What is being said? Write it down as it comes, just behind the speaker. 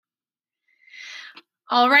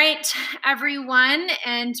All right, everyone,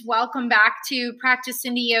 and welcome back to Practice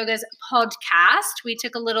Cindy Yoga's podcast. We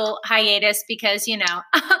took a little hiatus because,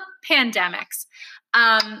 pandemics.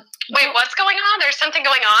 Wait, what's going on? There's something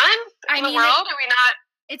going on in the world? Are we not?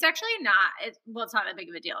 It's actually not. It's not that big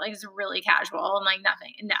of a deal. Like, it's really casual and like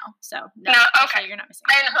nothing. No. No, okay. You're not missing.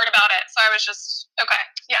 I hadn't heard about it, so I was just okay.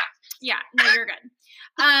 Yeah. Yeah. No, you're good.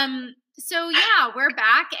 So yeah, we're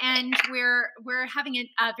back and we're having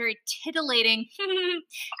a very titillating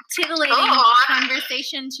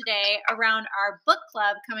conversation today around our book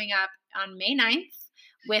club coming up on May 9th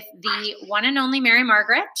with the one and only Mary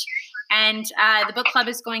Margaret. And the book club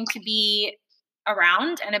is going to be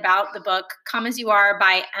around and about the book Come As You Are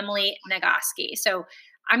by Emily Nagoski. So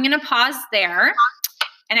I'm going to pause there.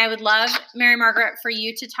 And I would love, Mary Margaret, for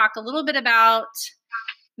you to talk a little bit about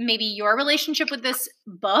maybe your relationship with this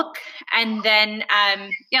book, and then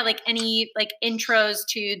any intros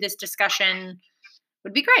to this discussion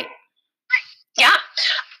would be great. Yeah.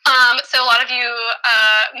 So a lot of you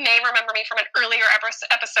may remember me from an earlier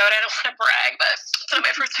episode. I don't want to brag, but it's not my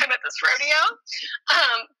first time at this rodeo.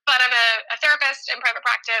 But I'm a therapist in private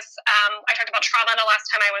practice. I talked about trauma the last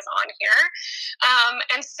time I was on here.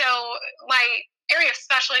 And so my area of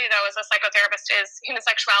specialty, though, as a psychotherapist is human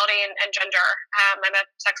sexuality and gender. I'm a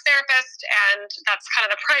sex therapist, and that's kind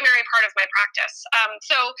of the primary part of my practice.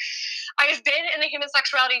 So I've been in the human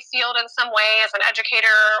sexuality field in some way as an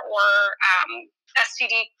educator or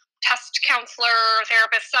STD test counselor,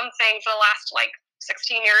 therapist, something for the last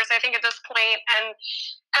 16 years, I think, at this point. And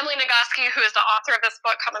Emily Nagoski, who is the author of this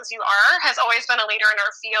book, Come As You Are, has always been a leader in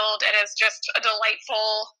our field. It is just a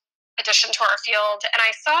delightful addition to our field. And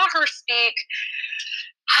I saw her speak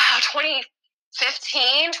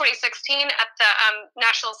 2016 at the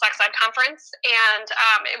National Sex Ed Conference. And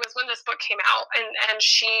it was when this book came out. And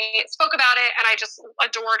she spoke about it, and I just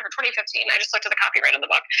adored her. 2015. I just looked at the copyright of the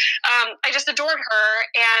book. I just adored her,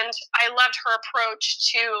 and I loved her approach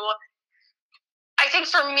to, I think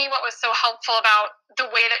for me, what was so helpful about the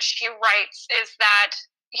way that she writes is that,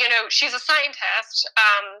 she's a scientist,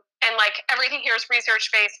 and everything here is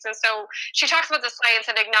research-based. And so she talks about the science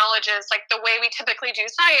and acknowledges the way we typically do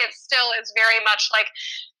science still is very much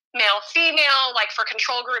male-female, for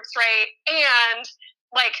control groups, right? And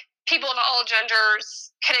people of all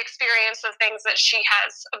genders can experience the things that she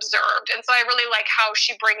has observed. And so I really like how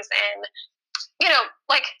she brings in,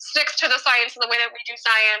 sticks to the science and the way that we do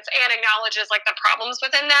science and acknowledges the problems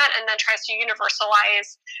within that, and then tries to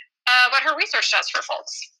universalize what her research does for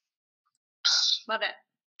folks. Love it.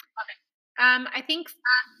 I think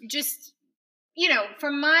just,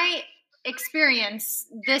 from my experience,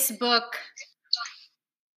 this book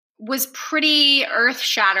was pretty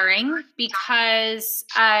earth-shattering because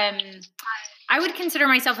I would consider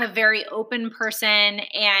myself a very open person,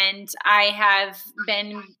 and I have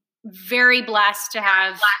been very blessed to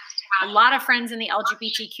have a lot of friends in the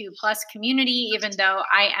LGBTQ plus community, even though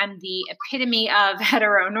I am the epitome of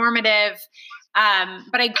heteronormative.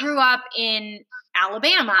 But I grew up in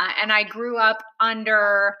Alabama, and I grew up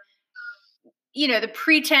under, the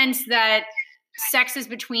pretense that sex is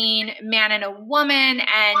between man and a woman,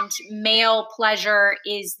 and male pleasure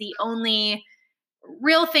is the only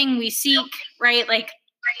real thing we seek, right?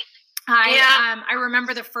 I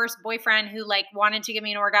remember the first boyfriend who wanted to give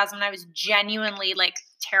me an orgasm, and I was genuinely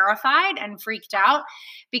terrified and freaked out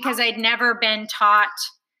because I'd never been taught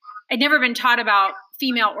about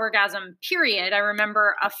female orgasm, period. I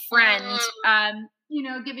remember a friend,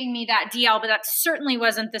 giving me that DL, but that certainly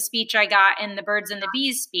wasn't the speech I got in the Birds and the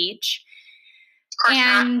Bees speech.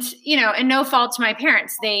 And, and no fault to my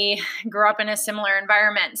parents. They grew up in a similar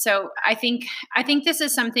environment. So I think this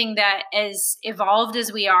is something that, as evolved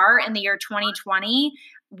as we are in the year 2020,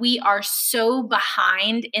 we are so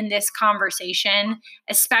behind in this conversation,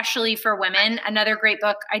 especially for women. Another great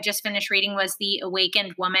book I just finished reading was The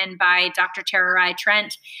Awakened Woman by Dr. Tara Rai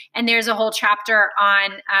Trent. And there's a whole chapter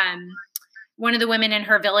on one of the women in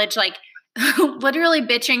her village, literally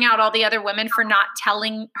bitching out all the other women for not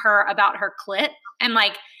telling her about her clit. And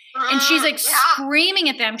and she's screaming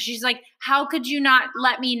at them. She's like, how could you not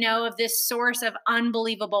let me know of this source of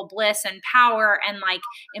unbelievable bliss and power and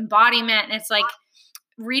embodiment? And it's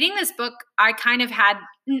reading this book, I kind of had,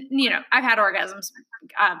 I've had orgasms.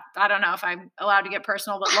 I don't know if I'm allowed to get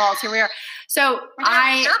personal, but lols, here we are. So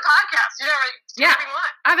it's your podcast.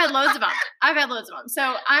 I've had loads of them.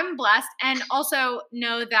 So I'm blessed. And also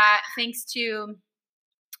know that thanks to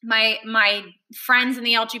my friends in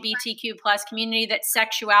the LGBTQ plus community, that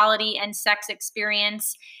sexuality and sex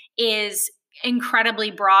experience is incredibly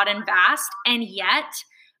broad and vast. And yet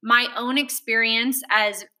my own experience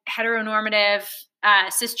as heteronormative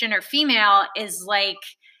cisgender female is like,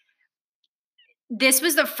 this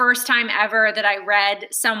was the first time ever that I read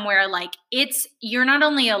somewhere like you're not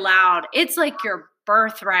only allowed, it's like your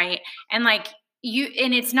birthright. And like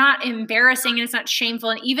and it's not embarrassing and it's not shameful.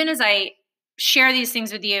 And even as I share these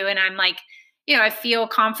things with you and I'm like, I feel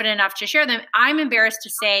confident enough to share them, I'm embarrassed to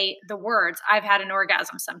say the words, I've had an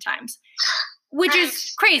orgasm sometimes, which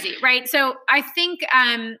is crazy, right? So I think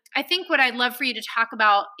what I'd love for you to talk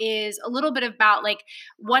about is a little bit about like,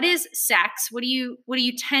 what is sex? What do you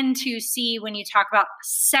tend to see when you talk about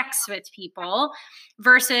sex with people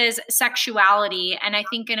versus sexuality? And I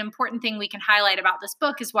think an important thing we can highlight about this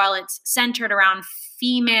book is, while it's centered around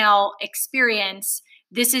female experience,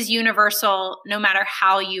 this is universal no matter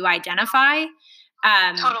how you identify.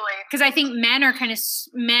 Totally. Because I think men are kind of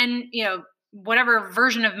whatever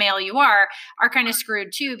version of male you are kind of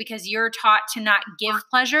screwed too, because you're taught to not give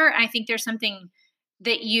pleasure. And I think there's something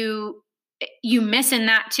that you miss in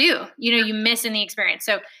that too. You miss in the experience.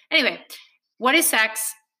 So anyway, what is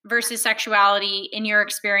sex versus sexuality in your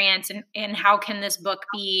experience, and how can this book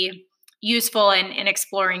be useful in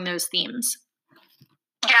exploring those themes?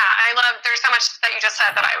 Yeah, there's so much that you just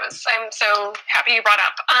said that I'm so happy you brought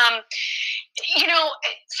up.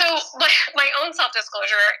 So my own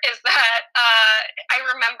self-disclosure is that I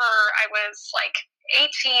remember I was like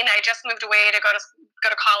 18. I just moved away to go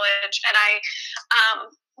to college, and I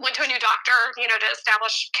went to a new doctor, to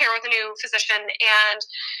establish care with a new physician. And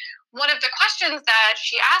one of the questions that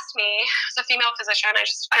she asked me, as a female physician, I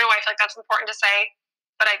don't know why I feel like that's important to say,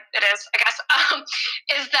 but it is, I guess,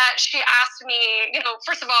 is that she asked me,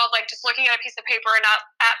 first of all, like just looking at a piece of paper and not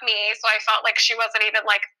at me. So I felt like she wasn't even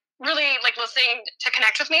like really like listening to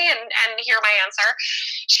connect with me and hear my answer.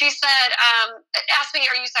 She said, asked me,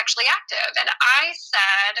 are you sexually active? And I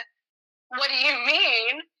said, what do you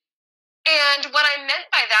mean? And what I meant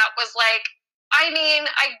by that was like, I mean,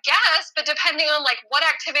 I guess, but depending on like what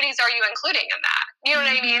activities are you including in that? You know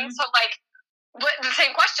what I mean? So like, the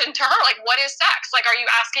same question to her, like, what is sex? Like, are you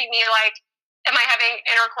asking me, like, am I having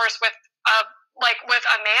intercourse with a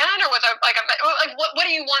man, or with what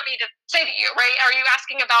do you want me to say to you, right? Are you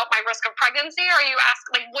asking about my risk of pregnancy? Or are you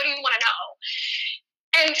asking, like, what do you want to know?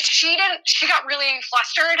 And she got really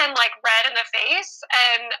flustered and like red in the face.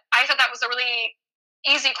 And I thought that was a really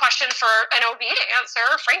easy question for an OB to answer,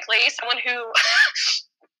 frankly, someone who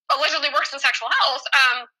allegedly works in sexual health.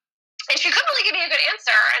 And she couldn't really give me a good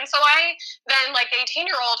answer. And so I then, like the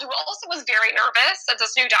 18-year-old, who also was very nervous as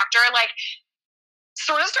this new doctor, like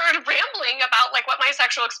sort of started rambling about like what my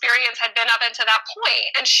sexual experience had been up until that point.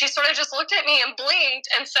 And she sort of just looked at me and blinked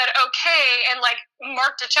and said, okay, and like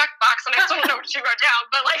marked a checkbox. And I still don't know what she wrote down.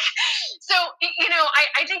 But like, so,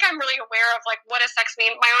 I think I'm really aware of like, what does sex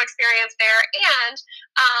mean, my own experience there. And,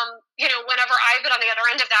 whenever I've been on the other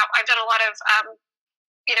end of that, I've done a lot of,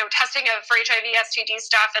 testing for HIV, STD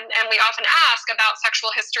stuff. And we often ask about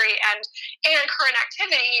sexual history and current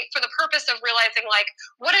activity for the purpose of realizing, like,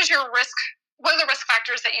 what are the risk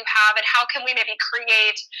factors that you have, and how can we maybe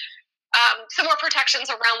create some more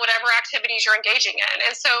protections around whatever activities you're engaging in.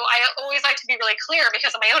 And so I always like to be really clear,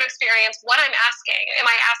 because of my own experience, what I'm asking. Am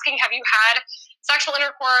I asking, have you had sexual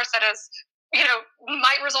intercourse that is,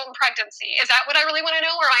 might result in pregnancy? Is that what I really want to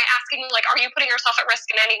know? Or am I asking, like, are you putting yourself at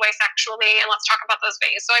risk in any way sexually? And let's talk about those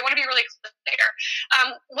ways. So I want to be really clear.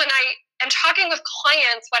 When I am talking with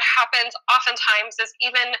clients, what happens oftentimes is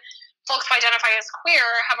even folks who identify as queer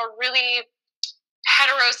have a really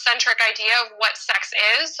heterocentric idea of what sex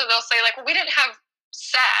is. So they'll say, like, well, we didn't have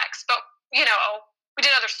sex, but, we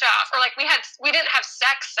did other stuff, or like we didn't have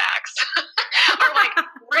sex, or like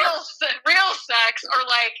real sex, or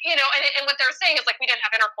like, and what they're saying is like, we didn't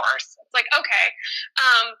have intercourse. It's like, okay.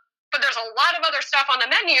 But there's a lot of other stuff on the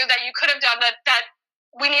menu that you could have done that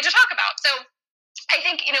we need to talk about. So I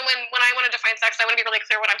think, when I want to define sex, I want to be really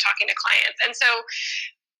clear when I'm talking to clients. And so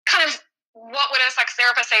kind of what would a sex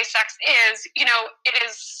therapist say sex is, it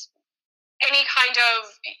is any kind of,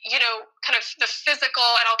 kind of the physical,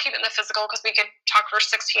 and I'll keep it in the physical because we could talk for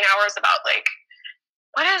 16 hours about like,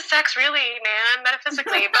 what is sex really, man,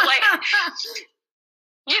 metaphysically? But like,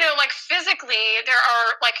 like physically, there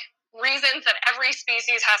are like reasons that every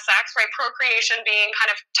species has sex, right? Procreation being kind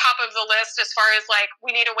of top of the list as far as like, we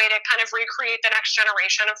need a way to kind of recreate the next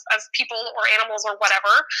generation of people or animals or whatever.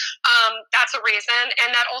 That's a reason.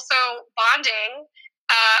 And that also bonding,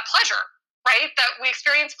 pleasure, right? That we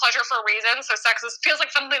experience pleasure for a reason. So sex feels like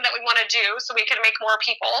something that we want to do so we can make more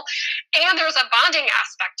people. And there's a bonding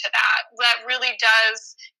aspect to that really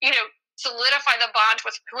does, solidify the bond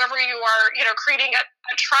with whoever you are, creating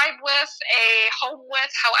a tribe with, a home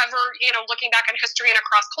with, however, looking back in history and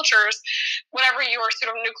across cultures, whatever your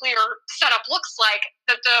sort of nuclear setup looks like,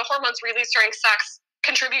 that the hormones released during sex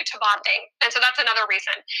contribute to bonding. And so that's another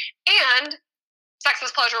reason. And sex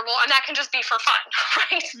is pleasurable, and that can just be for fun,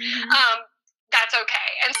 right? Mm-hmm. That's okay.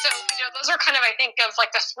 And so, those are kind of, I think, of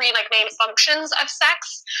like the three like main functions of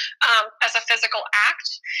sex as a physical act.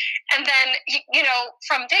 And then,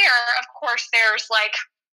 from there, of course, there's like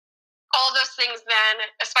all those things then,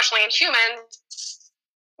 especially in humans,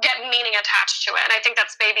 get meaning attached to it. And I think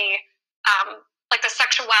that's maybe like the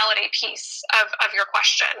sexuality piece of your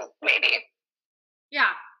question, maybe.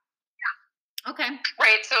 Yeah. Okay.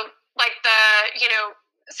 Right. So like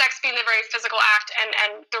sex being the very physical act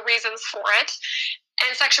and the reasons for it,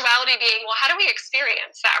 and sexuality being, well, how do we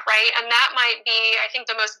experience that, right? And that might be, I think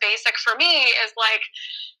the most basic for me is like,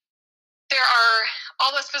 there are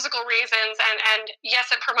all those physical reasons, and yes,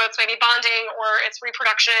 it promotes maybe bonding, or it's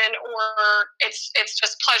reproduction, or it's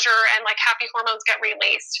just pleasure, and like happy hormones get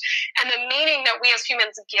released. And the meaning that we as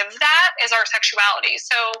humans give that is our sexuality.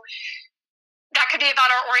 So that could be about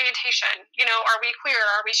our orientation. Are we queer?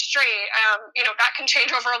 Are we straight? That can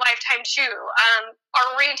change over a lifetime too. Our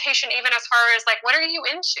orientation, even as far as like, what are you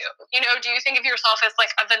into? Do you think of yourself as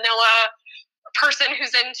like a vanilla person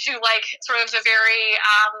who's into like sort of the very,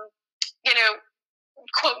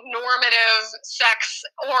 quote, normative sex?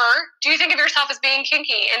 Or do you think of yourself as being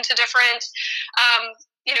kinky, into different,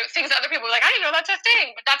 things that other people are like, I didn't know that's a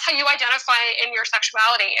thing, but that's how you identify in your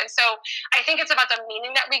sexuality. And so I think it's about the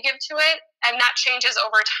meaning that we give to it, and that changes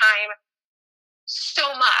over time so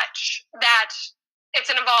much that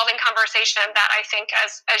it's an evolving conversation that I think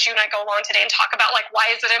as you and I go along today and talk about like,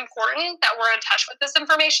 why is it important that we're in touch with this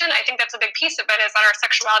information? I think that's a big piece of it, is that our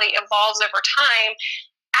sexuality evolves over time,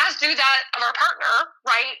 as do that of our partner,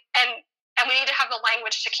 right? And we need to have the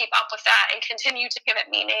language to keep up with that and continue to give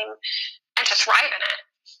it meaning and to thrive in it.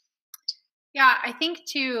 Yeah, I think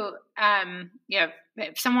too,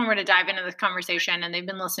 if someone were to dive into this conversation and they've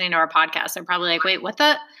been listening to our podcast, they're probably like, wait,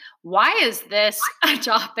 why is this a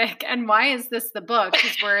topic? And why is this the book?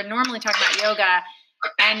 Because we're normally talking about yoga.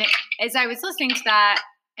 And as I was listening to that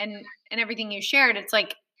and everything you shared, it's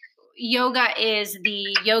like, yoga is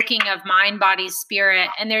the yoking of mind, body, spirit.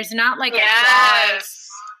 And there's not like a clause.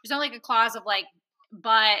 There's not like a clause of like,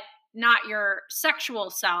 but not your sexual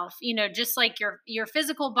self, just like your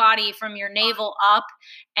physical body from your navel up,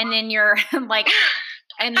 and then your like,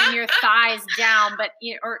 and then your thighs down, but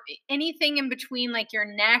or anything in between, like your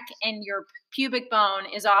neck and your pubic bone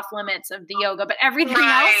is off limits of the yoga, but everything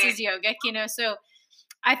else is yogic, So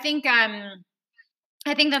I think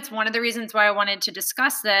that's one of the reasons why I wanted to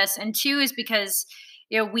discuss this. And two is because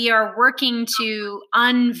we are working to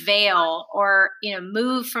unveil or,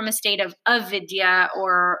 move from a state of avidya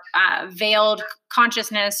or veiled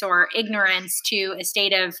consciousness or ignorance to a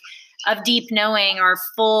state of deep knowing or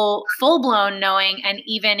full-blown knowing, and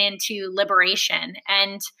even into liberation.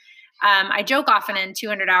 And I joke often in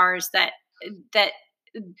 200 Hours that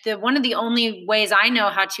one of the only ways I know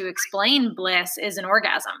how to explain bliss is an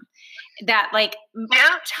orgasm. That like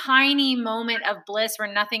tiny moment of bliss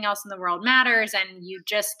where nothing else in the world matters, and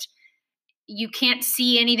you can't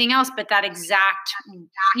see anything else but that exact,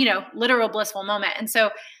 literal blissful moment. And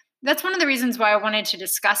so that's one of the reasons why I wanted to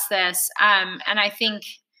discuss this. And I think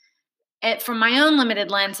from my own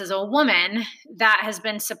limited lens as a woman, that has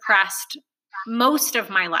been suppressed most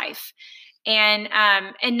of my life. And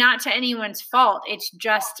not to anyone's fault. It's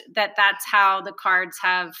just that's how the cards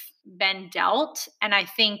have been dealt. And I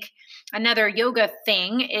think another yoga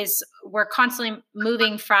thing is we're constantly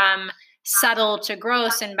moving from subtle to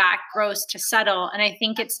gross and back gross to subtle. And I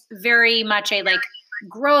think it's very much a like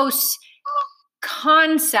gross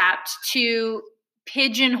concept to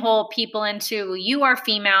pigeonhole people into, you are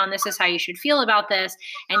female and this is how you should feel about this,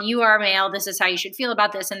 and you are male, this is how you should feel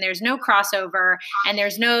about this, and there's no crossover, and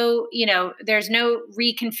there's no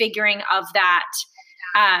reconfiguring of that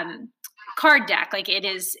card deck. Like it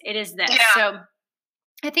is this. Yeah. So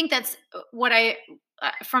I think that's what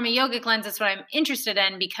from a yogic lens, that's what I'm interested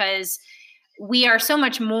in, because we are so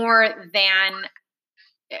much more than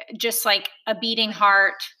just like a beating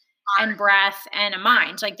heart and breath and a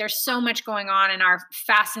mind. Like there's so much going on in our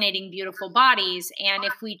fascinating, beautiful bodies. And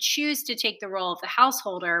if we choose to take the role of the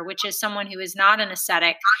householder, which is someone who is not an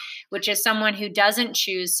ascetic, which is someone who doesn't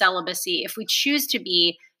choose celibacy, if we choose to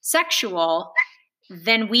be sexual,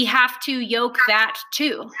 then we have to yoke that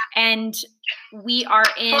too. And we are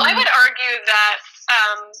in... Well, I would argue that,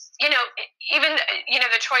 even,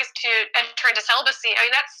 the choice to enter into celibacy, I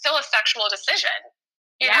mean, that's still a sexual decision.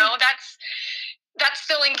 You know, that's... that's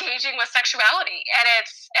still engaging with sexuality.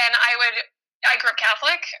 And I grew up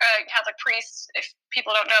Catholic. Catholic priests, if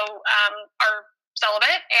people don't know, are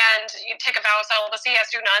celibate and you take a vow of celibacy,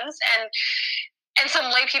 as do nuns. And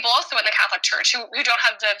some lay people also in the Catholic Church who don't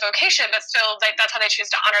have the vocation, but still that's how they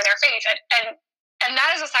choose to honor their faith. And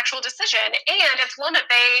that is a sexual decision. And it's one that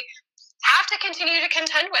they have to continue to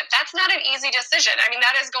contend with. That's not an easy decision. I mean,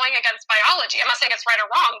 that is going against biology. I'm not saying it's right or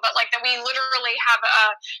wrong, but like that we literally have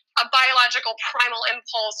a biological primal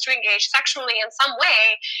impulse to engage sexually in some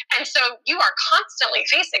way. And so you are constantly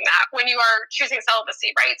facing that when you are choosing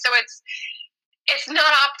celibacy, right? So it's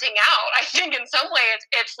not opting out. I think in some way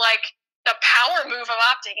it's like the power move of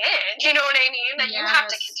opting in. You know what I mean? That you have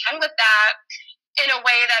to contend with that in a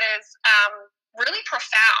way that is really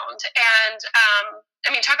profound. And I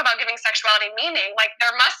mean, talk about giving sexuality meaning. Like, there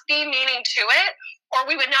must be meaning to it, or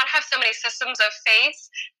we would not have so many systems of faith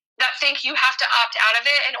that think you have to opt out of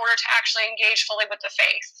it in order to actually engage fully with the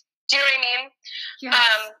faith. Do you know what I mean? Yes.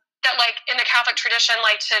 That like in the Catholic tradition,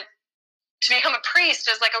 like to become a priest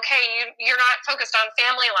is like, okay, you're not focused on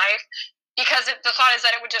family life because the thought is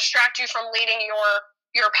that it would distract you from leading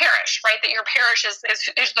your parish, right? That your parish is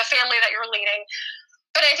the family that you're leading.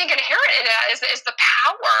 But I think inherent in it is the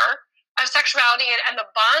power of sexuality and the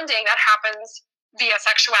bonding that happens via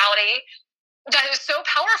sexuality that is so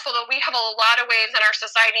powerful that we have a lot of ways in our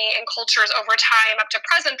society and cultures over time up to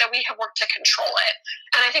present that we have worked to control it.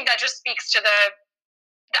 And I think that just speaks to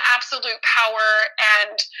the absolute power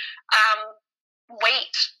and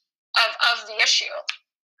weight of the issue.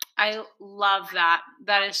 I love that.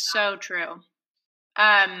 That is so true.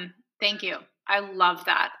 Thank you. I love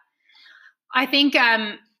that. I think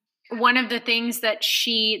one of the things that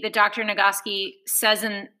Dr. Nagoski says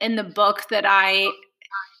in the book that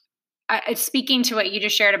speaking to what you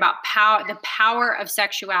just shared about the power of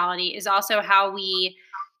sexuality is also how we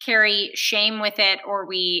carry shame with it, or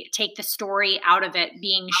we take the story out of it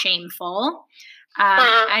being shameful.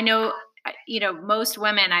 I know, most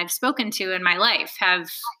women I've spoken to in my life have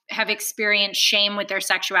experienced shame with their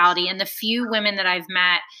sexuality. And the few women that I've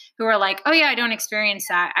met who are like, oh yeah, I don't experience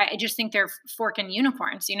that. I just think they're forking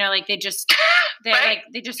unicorns, like they just,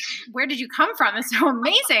 where did you come from? It's so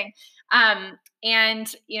amazing.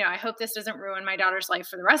 And I hope this doesn't ruin my daughter's life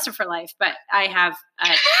for the rest of her life, but I have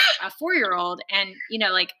a 4-year-old and,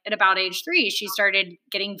 at about age 3, she started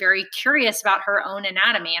getting very curious about her own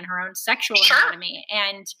anatomy and her own sexual anatomy.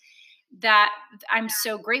 And that I'm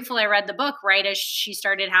so grateful I read the book right as she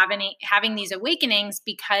started having these awakenings,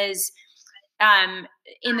 because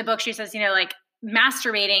in the book she says,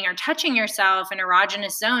 masturbating or touching yourself in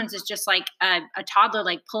erogenous zones is just like a toddler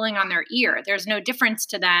pulling on their ear. There's no difference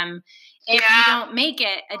to them if you don't make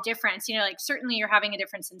it a difference. Certainly you're having a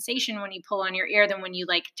different sensation when you pull on your ear than when you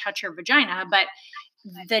touch your vagina, but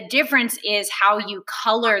the difference is how you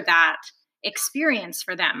color that experience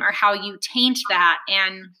for them or how you taint that.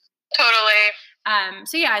 And totally.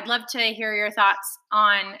 So yeah, I'd love to hear your thoughts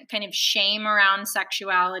on kind of shame around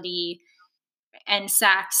sexuality and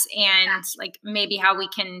sex, and maybe how we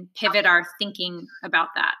can pivot our thinking about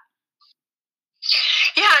that.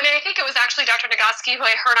 Yeah, I mean, I think it was actually Dr. Nagoski who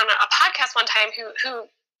I heard on a podcast one time who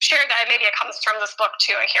shared that. Maybe it comes from this book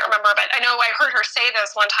too, I can't remember, but I know I heard her say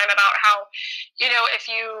this one time about how, if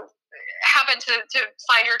you happen to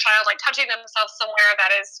find your child touching themselves somewhere that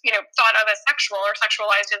is, thought of as sexual or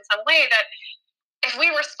sexualized in some way, that if we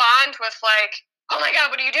respond with oh my God,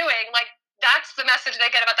 what are you doing? That's the message they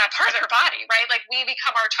get about that part of their body, right? We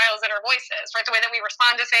become our child's inner voices, right? The way that we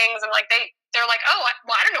respond to things, and they're like, oh,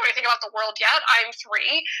 well, I don't know anything about the world yet. I'm 3.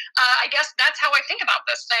 I guess that's how I think about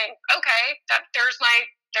this thing. Okay, there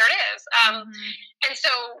it is. And so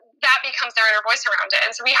that becomes their inner voice around it.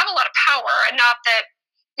 And so we have a lot of power, and not that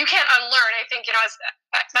you can't unlearn. I think,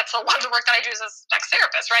 that's a lot of the work that I do as a sex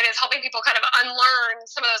therapist, right? Is helping people kind of unlearn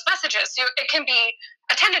some of those messages. So it can be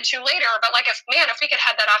attended to later, but if we could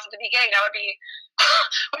head that off at the beginning, that would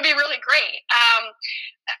be really great.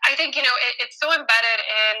 I think, it's so embedded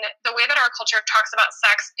in the way that our culture talks about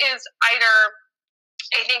sex is either,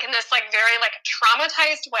 I think, in this very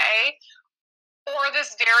traumatized way, or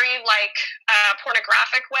this very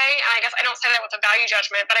pornographic way. And I guess I don't say that with a value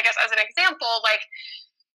judgment, but I guess as an example,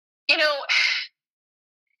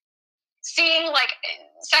 seeing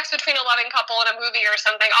sex between a loving couple in a movie or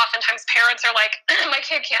something, oftentimes parents are like, my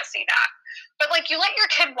kid can't see that. But you let your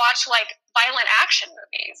kid watch violent action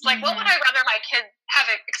movies. What would I rather my kid have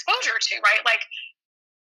exposure to, right?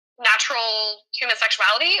 Natural human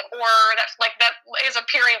sexuality, or that is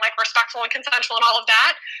appearing respectful and consensual and all of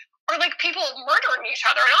that, or people murdering each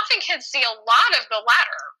other. And often kids see a lot of the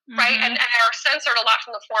latter, right? And are censored a lot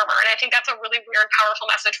from the former. And I think that's a really weird, powerful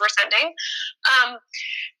message we're sending.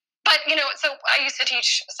 But, so I used to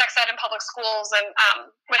teach sex ed in public schools and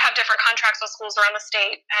would have different contracts with schools around the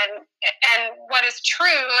state. And what is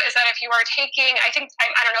true is that if you are taking, I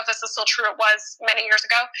don't know if this is still true, it was many years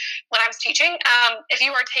ago when I was teaching, if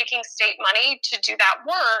you are taking state money to do that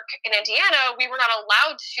work in Indiana, we were not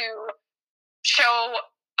allowed to show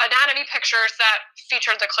anatomy pictures that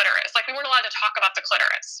featured the clitoris. Like, we weren't allowed to talk about the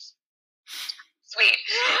clitoris. Sweet.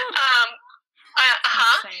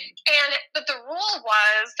 But the rule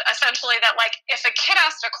was essentially that, like, if a kid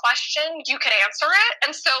asked a question, you could answer it.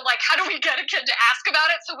 And so, like, how do we get a kid to ask about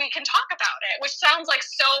it so we can talk about it? Which sounds like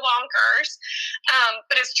so bonkers,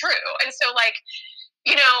 but it's true. And so, like,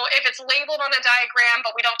 if it's labeled on a diagram,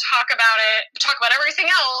 but we don't talk about it, talk about everything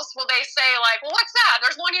else, will they say, like, well, what's that?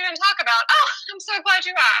 There's one you didn't talk about. Oh, I'm so glad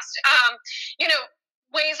you asked.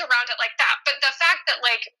 Ways around it like that. But the fact that,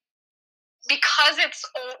 like, because it's,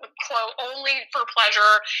 quote, only for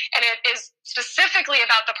pleasure, and it is specifically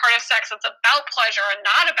about the part of sex that's about pleasure and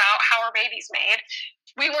not about how our baby's made,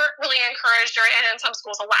 we weren't really encouraged and in some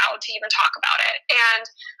schools allowed to even talk about it. And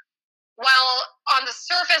while on the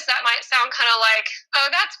surface that might sound kind of like, oh,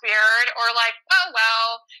 that's weird, or like, oh,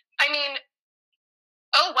 well,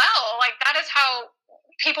 like, that is how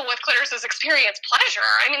people with clitorises experience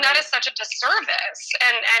pleasure. I mean, that is such a disservice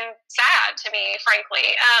and sad to me,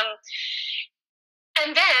 frankly.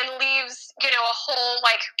 And then leaves, a whole,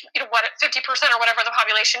 like, 50% or whatever the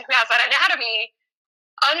population who has that anatomy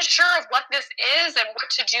unsure of what this is and what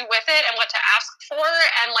to do with it and what to ask for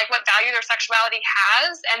and, like, what value their sexuality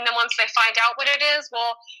has. And then once they find out what it is,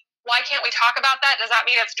 well, why can't we talk about that? Does that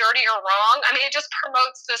mean it's dirty or wrong? I mean, it just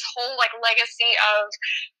promotes this whole, like, legacy of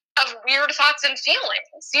weird thoughts and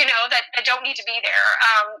feelings, that don't need to be there.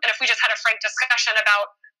 And if we just had a frank discussion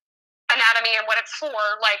about anatomy and what it's for,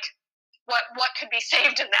 like, what could be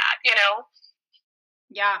saved in that,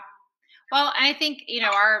 Yeah. Well, and I think,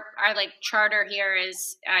 our like charter here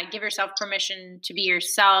is give yourself permission to be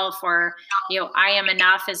yourself, or, I am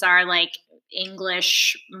enough is our like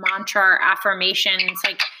English mantra or affirmation. It's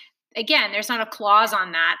like, again, there's not a clause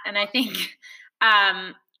on that. And I think,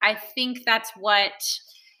 that's what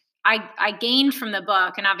I gained from the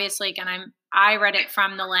book. And obviously, again, I read it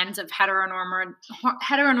from the lens of heteronormative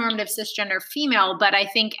cisgender female, but I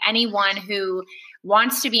think anyone who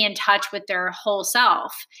wants to be in touch with their whole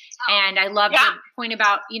self. And I love the point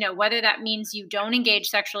about, whether that means you don't engage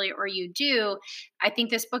sexually or you do. I think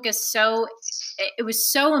this book is it was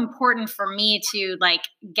so important for me to, like,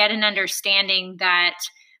 get an understanding that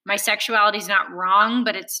my sexuality is not wrong,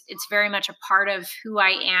 but it's very much a part of who I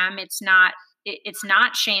am. It's not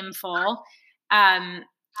shameful. And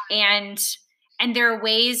there are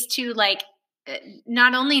ways to, like,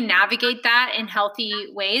 not only navigate that in healthy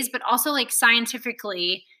ways, but also, like,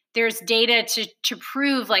 scientifically, there's data to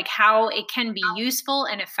prove, like, how it can be useful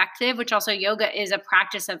and effective, which also yoga is a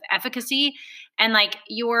practice of efficacy. And, like,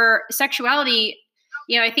 your sexuality,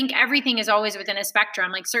 I think everything is always within a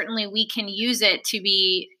spectrum. Like, certainly we can use it to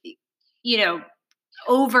be,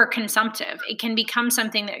 overconsumptive. It can become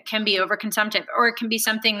something that can be overconsumptive, or it can be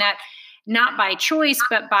something that, not by choice,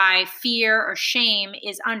 but by fear or shame,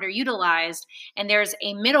 is underutilized. And there's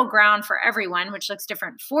a middle ground for everyone, which looks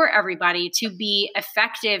different for everybody, to be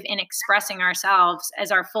effective in expressing ourselves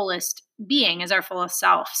as our fullest being, as our fullest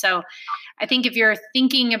self. So I think if you're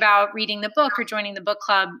thinking about reading the book or joining the book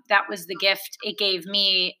club, that was the gift it gave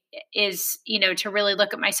me, is, to really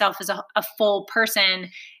look at myself as a full person.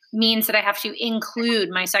 Means that I have to include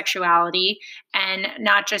my sexuality and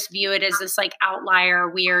not just view it as this, like, outlier,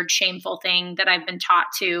 weird, shameful thing that I've been taught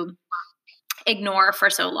to ignore for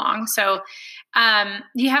so long. So do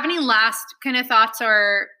you have any last kind of thoughts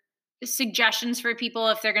or suggestions for people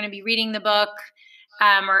if they're going to be reading the book,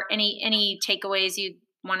 or any takeaways you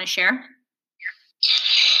want to share?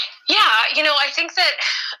 Yeah, I think that,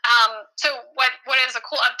 so what is a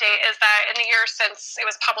cool update is that in the year since it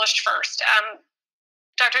was published first,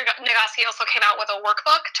 Dr. Nagoski also came out with a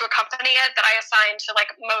workbook to accompany it that I assigned to,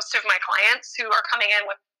 like, most of my clients who are coming in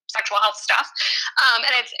with sexual health stuff.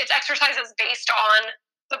 And it's exercises based on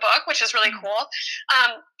the book, which is really cool.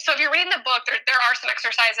 So if you're reading the book, there are some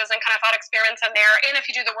exercises and kind of thought experiments in there. And if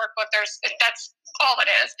you do the workbook, that's all it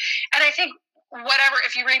is. And I think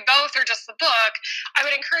if you read both or just the book, I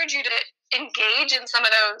would encourage you to engage in some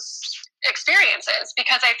of those experiences,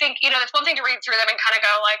 because I think, it's one thing to read through them and kind of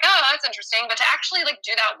go like, oh, that's interesting, but to actually, like,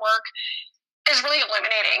 do that work is really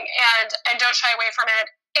illuminating, and don't shy away from it,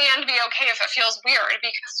 and be okay if it feels weird,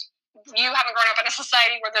 because you haven't grown up in a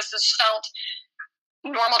society where this is felt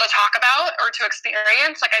normal to talk about or to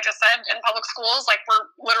experience. Like I just said, in public schools, like we're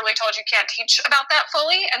literally told you can't teach about that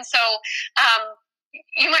fully. And so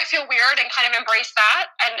you might feel weird and kind of embrace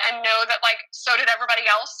that and know that like so did everybody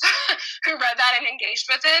else who read that and engaged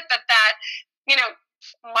with it, but that, you know,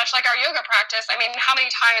 much like our yoga practice, I mean, how many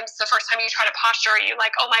times the first time you try to posture, you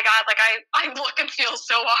like, oh my God, like I look and feel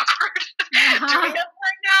so awkward doing it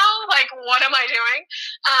right now. Like, what am I doing?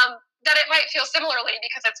 That it might feel similarly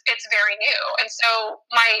because it's very new. And so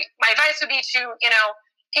my advice would be to, you know,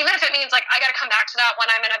 even if it means like I got to come back to that when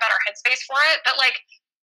I'm in a better headspace for it, but like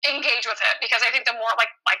engage with it, because I think the more like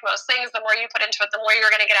most things, the more you put into it, the more you're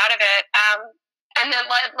going to get out of it. And then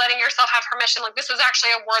letting yourself have permission, like this is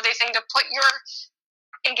actually a worthy thing to put your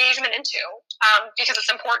engagement into, because it's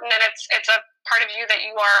important and it's a part of you that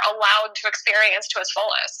you are allowed to experience to its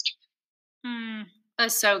fullest.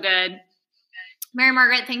 That's so good. Mary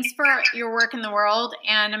Margaret, thanks for your work in the world.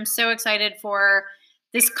 And I'm so excited for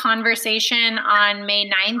this conversation on May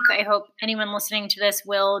 9th. I hope anyone listening to this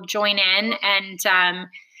will join in. And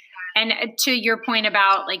to your point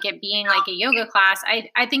about like it being like a yoga class,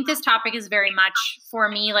 I think this topic is very much for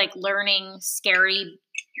me, like learning scary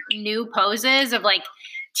new poses of like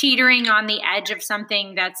teetering on the edge of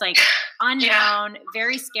something that's like unknown,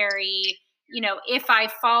 very scary. You know, if I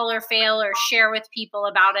fall or fail or share with people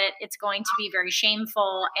about it, it's going to be very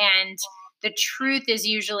shameful. And the truth is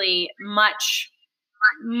usually much,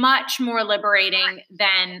 much more liberating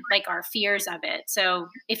than like our fears of it. So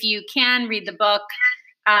if you can read the book,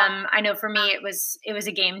 I know for me, it was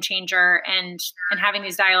a game changer, and having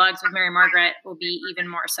these dialogues with Mary Margaret will be even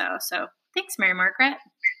more so. So thanks, Mary Margaret.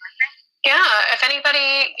 Yeah, if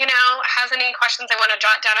anybody, you know, has any questions they want to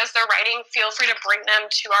jot down as they're writing, feel free to bring them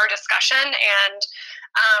to our discussion, and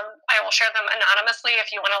I will share them anonymously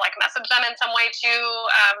if you want to like message them in some way too.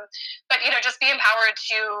 But you know, just be empowered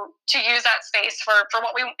to use that space for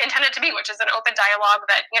what we intend it to be, which is an open dialogue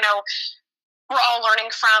that, you know, we're all learning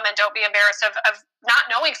from, and don't be embarrassed of not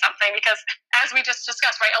knowing something, because as we just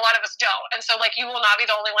discussed, right, a lot of us don't. And so like you will not be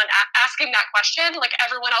the only one asking that question. Like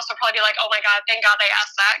everyone else will probably be like, oh my God, thank God they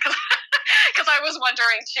asked that, because I was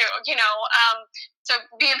wondering too, you know. So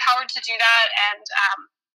be empowered to do that, and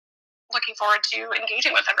looking forward to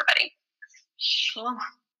engaging with everybody. Cool.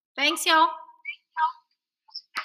 Thanks, y'all.